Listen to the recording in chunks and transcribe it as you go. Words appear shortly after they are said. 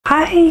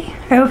Hi,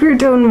 I hope you're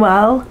doing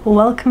well.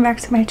 Welcome back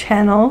to my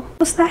channel.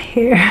 What's that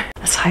here?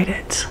 Let's hide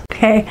it.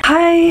 Okay.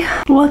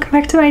 Hi, welcome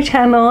back to my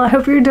channel. I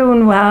hope you're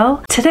doing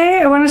well.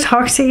 Today I want to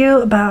talk to you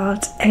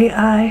about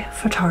AI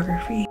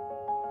photography.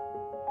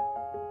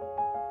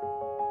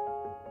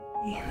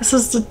 This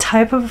is the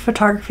type of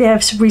photography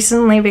I've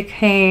recently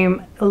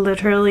became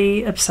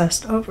literally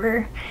obsessed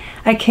over.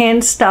 I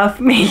can't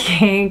stop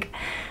making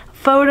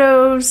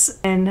photos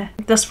in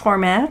this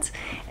format,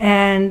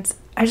 and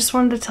I just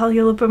wanted to tell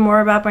you a little bit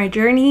more about my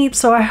journey.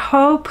 So I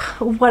hope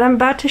what I'm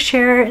about to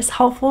share is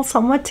helpful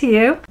somewhat to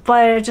you,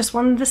 but I just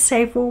wanted to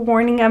say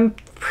forewarning, I'm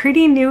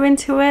pretty new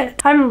into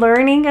it. I'm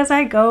learning as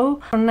I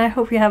go, and I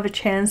hope you have a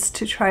chance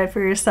to try it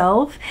for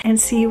yourself and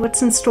see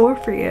what's in store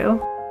for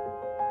you.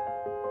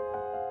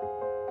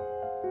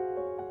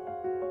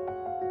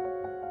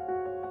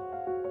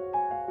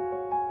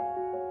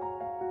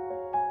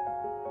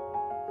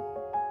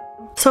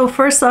 So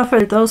first off,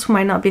 for those who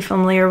might not be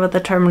familiar with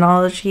the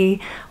terminology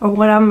or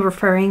what I'm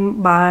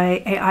referring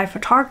by AI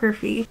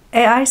photography,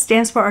 AI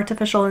stands for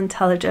artificial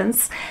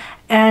intelligence.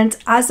 And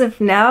as of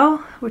now,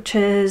 which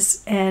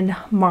is in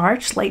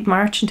March, late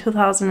March in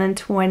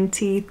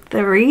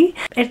 2023,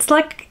 it's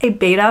like a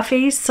beta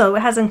phase, so it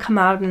hasn't come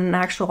out in an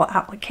actual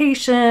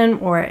application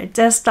or a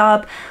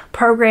desktop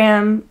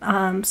program.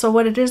 So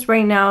what it is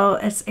right now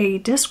is a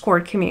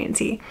Discord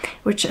community,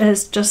 which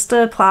is just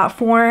a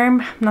platform.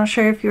 I'm not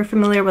sure if you're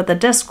familiar with the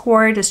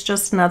Discord. It's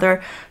just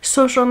another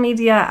social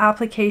media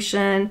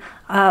application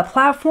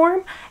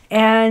platform.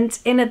 And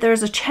in it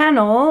there's a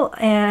channel,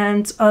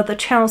 and the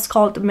channel is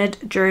called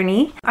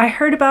Midjourney. I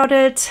heard about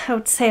it, I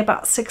would say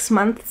about 6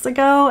 months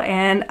ago,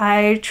 and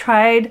I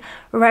tried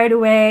right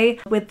away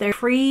with their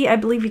free, I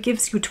believe it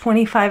gives you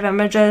 25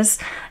 images,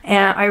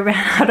 and I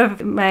ran out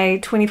of my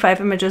 25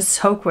 images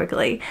so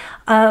quickly.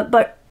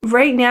 But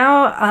right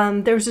now,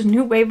 there's a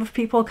new wave of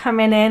people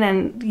coming in,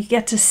 and you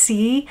get to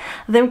see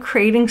them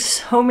creating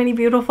so many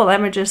beautiful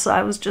images. So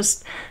I was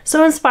just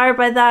so inspired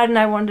by that, and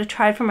I wanted to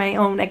try it for my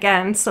own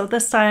again. So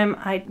this time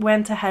I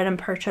went ahead and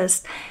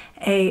purchased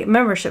a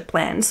membership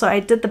plan. So I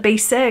did the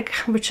basic,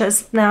 which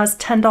is now is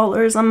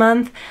 $10 a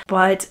month,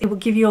 but it will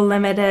give you a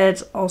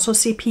limited also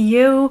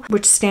CPU,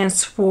 which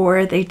stands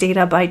for the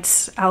data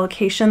bytes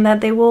allocation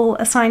that they will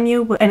assign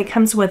you, and it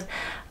comes with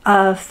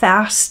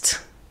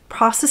fast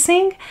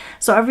processing.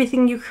 So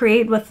everything you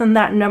create within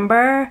that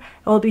number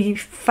will be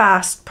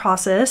fast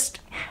processed,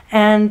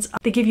 and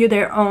they give you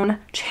their own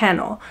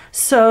channel.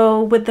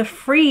 So with the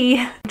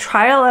free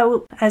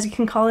trial, as you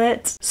can call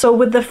it, so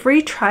with the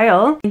free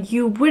trial,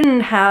 you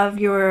wouldn't have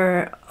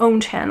your own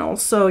channel.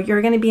 So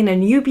you're going to be in a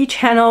newbie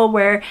channel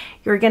where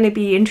you're going to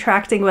be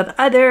interacting with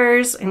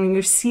others and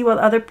you see what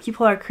other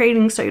people are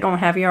creating, so you don't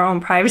have your own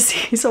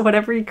privacy. So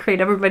whatever you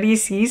create, everybody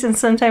sees, and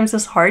sometimes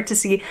it's hard to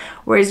see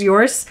where's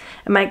yours.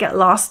 It might get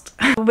lost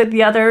with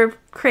the other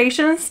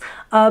creations,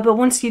 but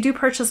once you do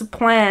purchase a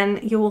plan,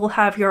 you will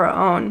have your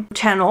own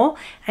channel,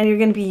 and you're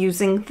going to be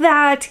using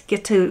that,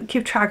 get to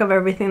keep track of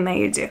everything that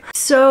you do.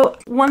 So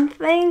one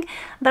thing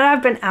that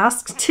I've been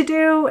asked to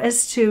do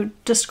is to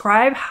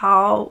describe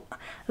how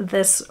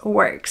this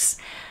works.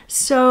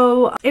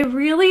 So it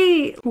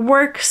really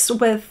works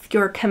with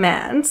your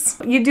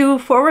commands. You do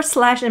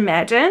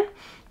 /imagine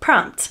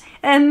prompt,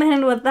 and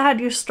then with that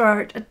you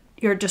start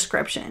your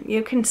description.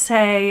 You can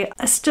say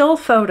a still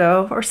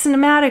photo or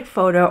cinematic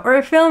photo or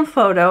a film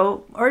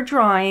photo or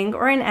drawing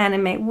or an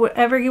anime,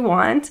 whatever you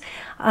want.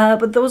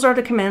 But those are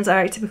the commands that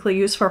I typically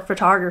use for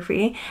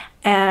photography.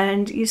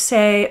 And you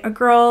say a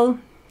girl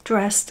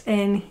dressed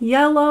in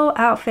yellow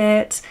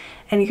outfit,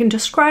 and you can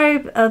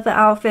describe the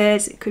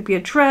outfit. It could be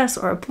a dress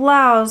or a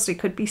blouse, it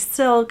could be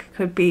silk, it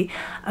could be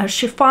a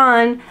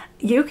chiffon.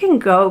 You can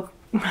go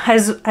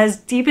as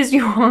deep as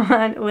you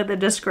want with the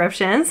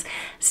descriptions.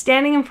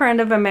 Standing in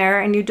front of a mirror,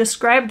 and you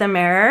describe the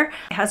mirror.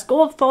 It has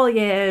gold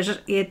foliage,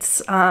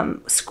 it's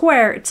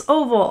square, it's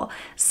oval.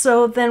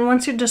 So then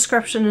once your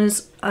description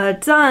is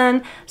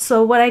done,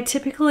 so what I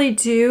typically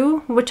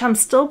do, which I'm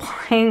still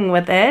playing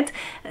with it,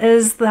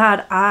 is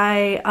that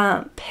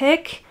I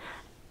pick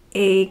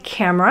a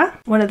camera,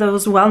 one of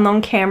those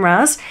well-known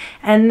cameras,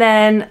 and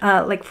then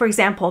like for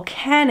example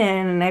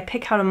Canon, and I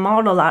pick out a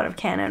model out of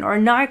Canon or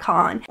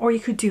Nikon. Or you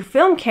could do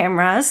film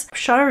cameras,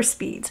 shutter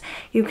speeds.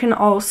 You can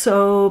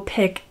also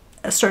pick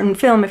a certain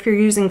film. If you're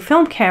using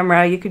film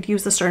camera, you could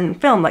use a certain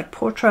film like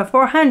Portra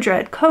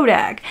 400,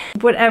 Kodak,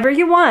 whatever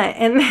you want,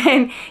 and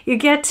then you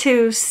get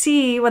to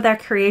see what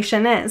that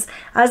creation is.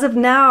 As of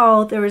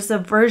now, there is a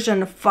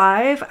version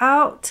 5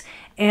 out,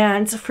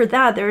 and for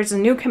that, there's a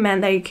new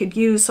command that you could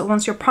use. So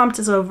once your prompt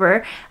is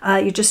over,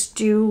 you just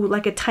do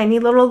like a tiny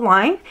little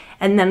line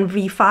and then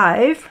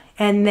V5.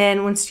 And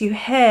then once you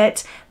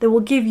hit, they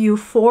will give you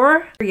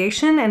 4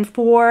 variation and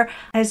 4,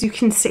 as you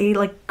can say,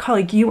 like call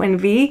it U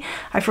and V.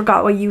 I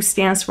forgot what U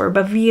stands for,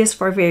 but V is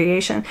for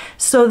variation.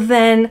 So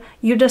then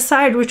you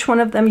decide which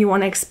one of them you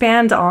want to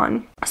expand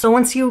on. So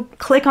once you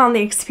click on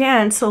the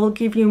expand, so it'll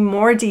give you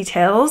more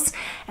details,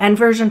 and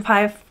version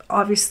 5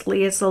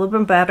 obviously it's a little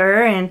bit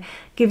better and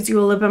gives you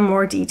a little bit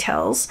more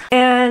details.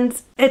 And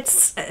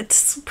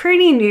it's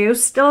pretty new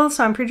still,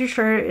 so I'm pretty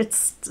sure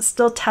it's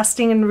still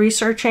testing and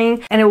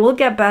researching, and it will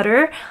get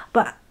better.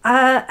 But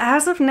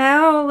as of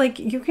now, like,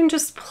 you can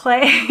just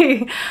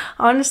play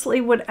honestly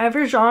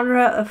whatever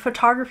genre of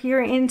photography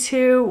you're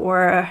into,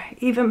 or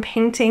even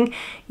painting,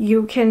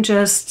 you can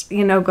just,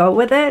 you know, go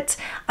with it.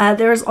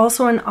 There's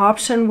also an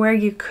option where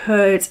you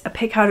could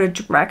pick out a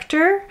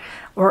director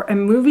or a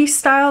movie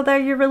style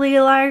that you really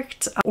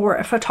liked, or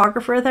a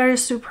photographer that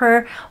is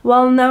super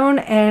well known,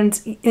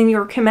 and in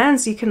your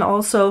commands you can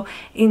also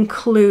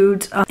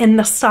include in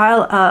the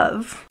style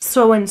of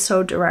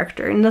so-and-so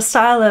director, in the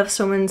style of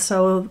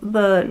so-and-so,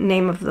 the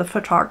name of the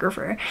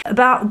photographer.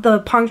 About the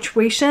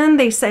punctuation,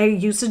 they say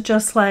use it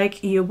just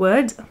like you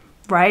would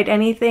write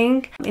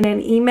anything in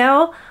an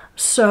email.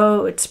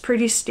 So it's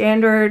pretty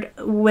standard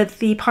with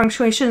the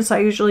punctuation, so I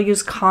usually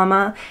use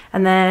comma,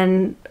 and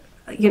then,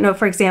 you know,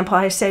 for example,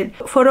 I said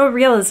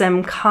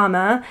photorealism,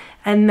 comma,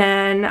 and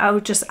then I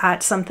would just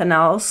add something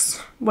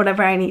else,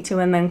 whatever I need to,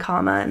 and then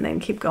comma, and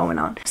then keep going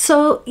on.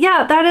 So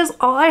yeah, that is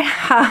all I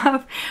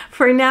have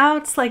for now.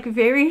 It's like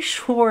very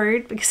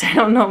short because I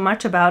don't know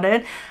much about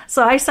it.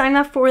 So I signed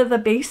up for the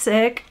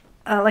basic,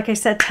 like I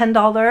said,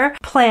 $10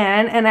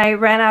 plan, and I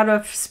ran out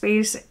of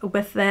space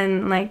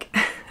within like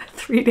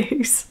 3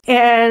 days.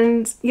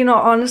 And, you know,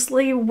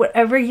 honestly,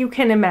 whatever you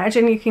can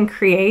imagine, you can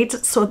create.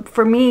 So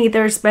for me,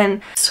 there's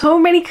been so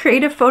many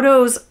creative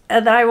photos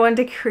that I wanted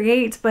to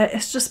create, but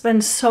it's just been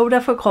so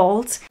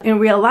difficult in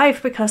real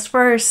life because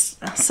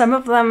first, some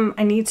of them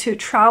I need to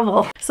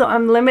travel. So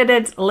I'm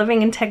limited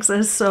living in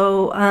Texas,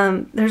 so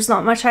there's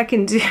not much I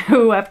can do.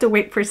 I have to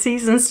wait for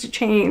seasons to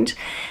change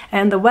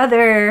and the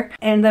weather,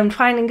 and then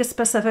finding a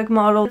specific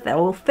model that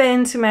will fit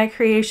into my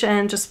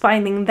creation, just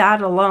finding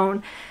that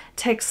alone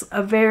takes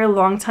a very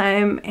long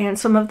time, and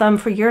some of them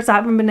for years I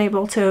haven't been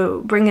able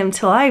to bring them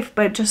to life,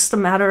 but just a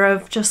matter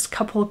of just a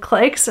couple of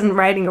clicks and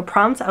writing a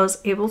prompt, I was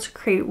able to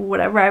create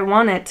whatever I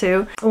wanted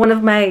to. One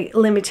of my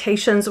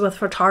limitations with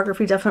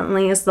photography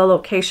definitely is the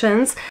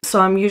locations,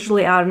 so I'm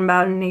usually out and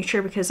about in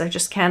nature because I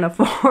just can't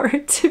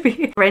afford to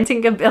be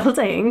renting a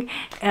building.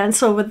 And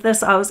so with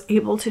this, I was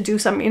able to do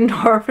some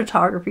indoor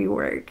photography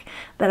work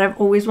that I've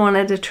always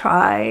wanted to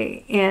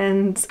try,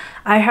 and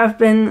I have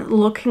been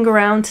looking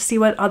around to see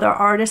what other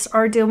artists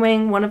are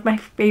doing. One of my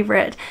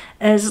favorite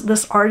is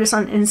this artist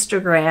on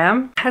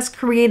Instagram, has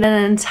created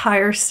an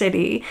entire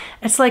city.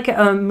 It's like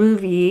a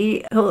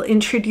movie. It'll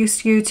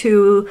introduce you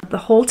to the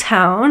whole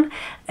town.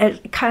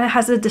 It kind of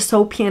has a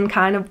dystopian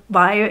kind of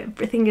vibe.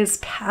 Everything is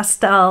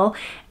pastel,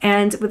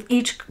 and with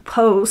each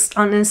post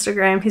on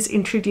Instagram, he's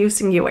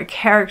introducing you a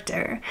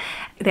character.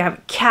 They have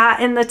a cat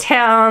in the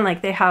town,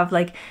 like they have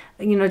like,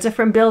 you know,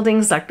 different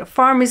buildings, like the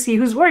pharmacy,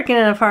 who's working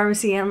in a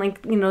pharmacy, and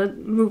like, you know,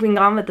 moving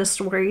on with the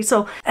story.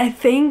 So I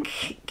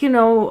think, you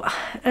know,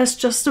 it's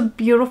just a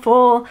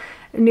beautiful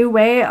new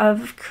way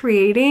of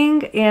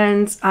creating,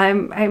 and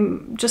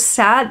I'm just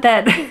sad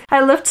that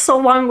I lived so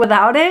long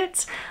without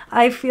it.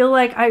 I feel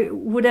like I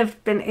would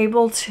have been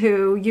able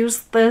to use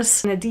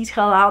this and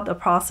detail out the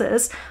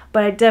process,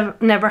 but I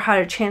never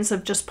had a chance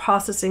of just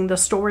processing the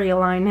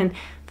storyline and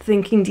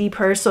thinking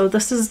deeper. So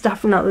this has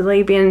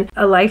definitely been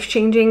a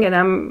life-changing, and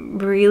I'm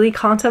really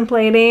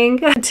contemplating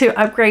to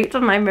upgrade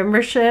my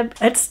membership.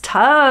 It's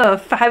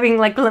tough having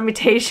like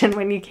limitation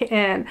when you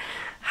can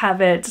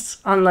have it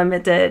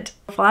unlimited.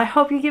 Well, I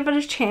hope you give it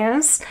a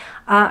chance.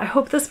 I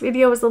hope this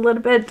video was a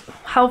little bit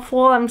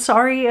helpful. I'm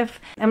sorry if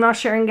I'm not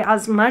sharing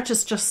as much.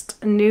 It's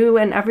just new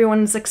and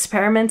everyone's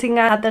experimenting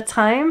at the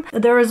time.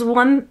 There is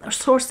one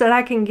source that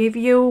I can give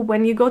you.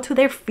 When you go to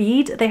their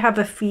feed, they have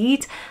a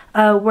feed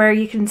where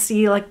you can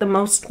see like the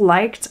most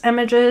liked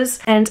images,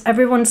 and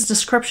everyone's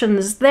description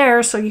is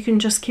there, so you can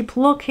just keep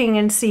looking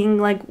and seeing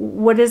like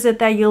what is it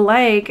that you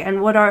like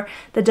and what are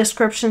the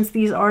descriptions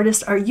these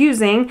artists are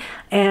using,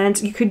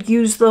 and you could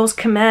use those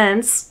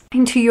comments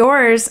into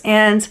yours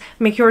and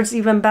make yours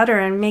even better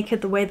and make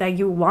it the way that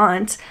you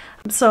want.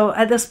 So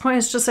at this point,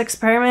 it's just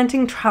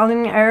experimenting, trial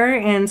and error,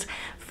 and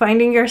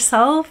finding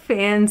yourself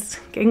and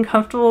getting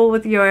comfortable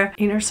with your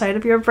inner side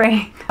of your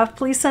brain.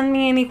 Please send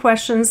me any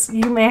questions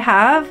you may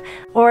have,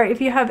 or if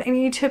you have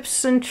any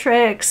tips and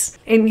tricks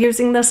in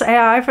using this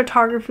AI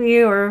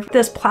photography or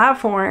this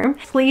platform,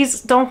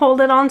 please don't hold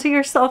it on to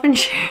yourself and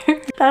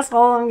share. That's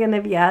all I'm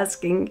gonna be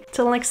asking.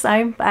 Till next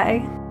time,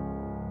 bye.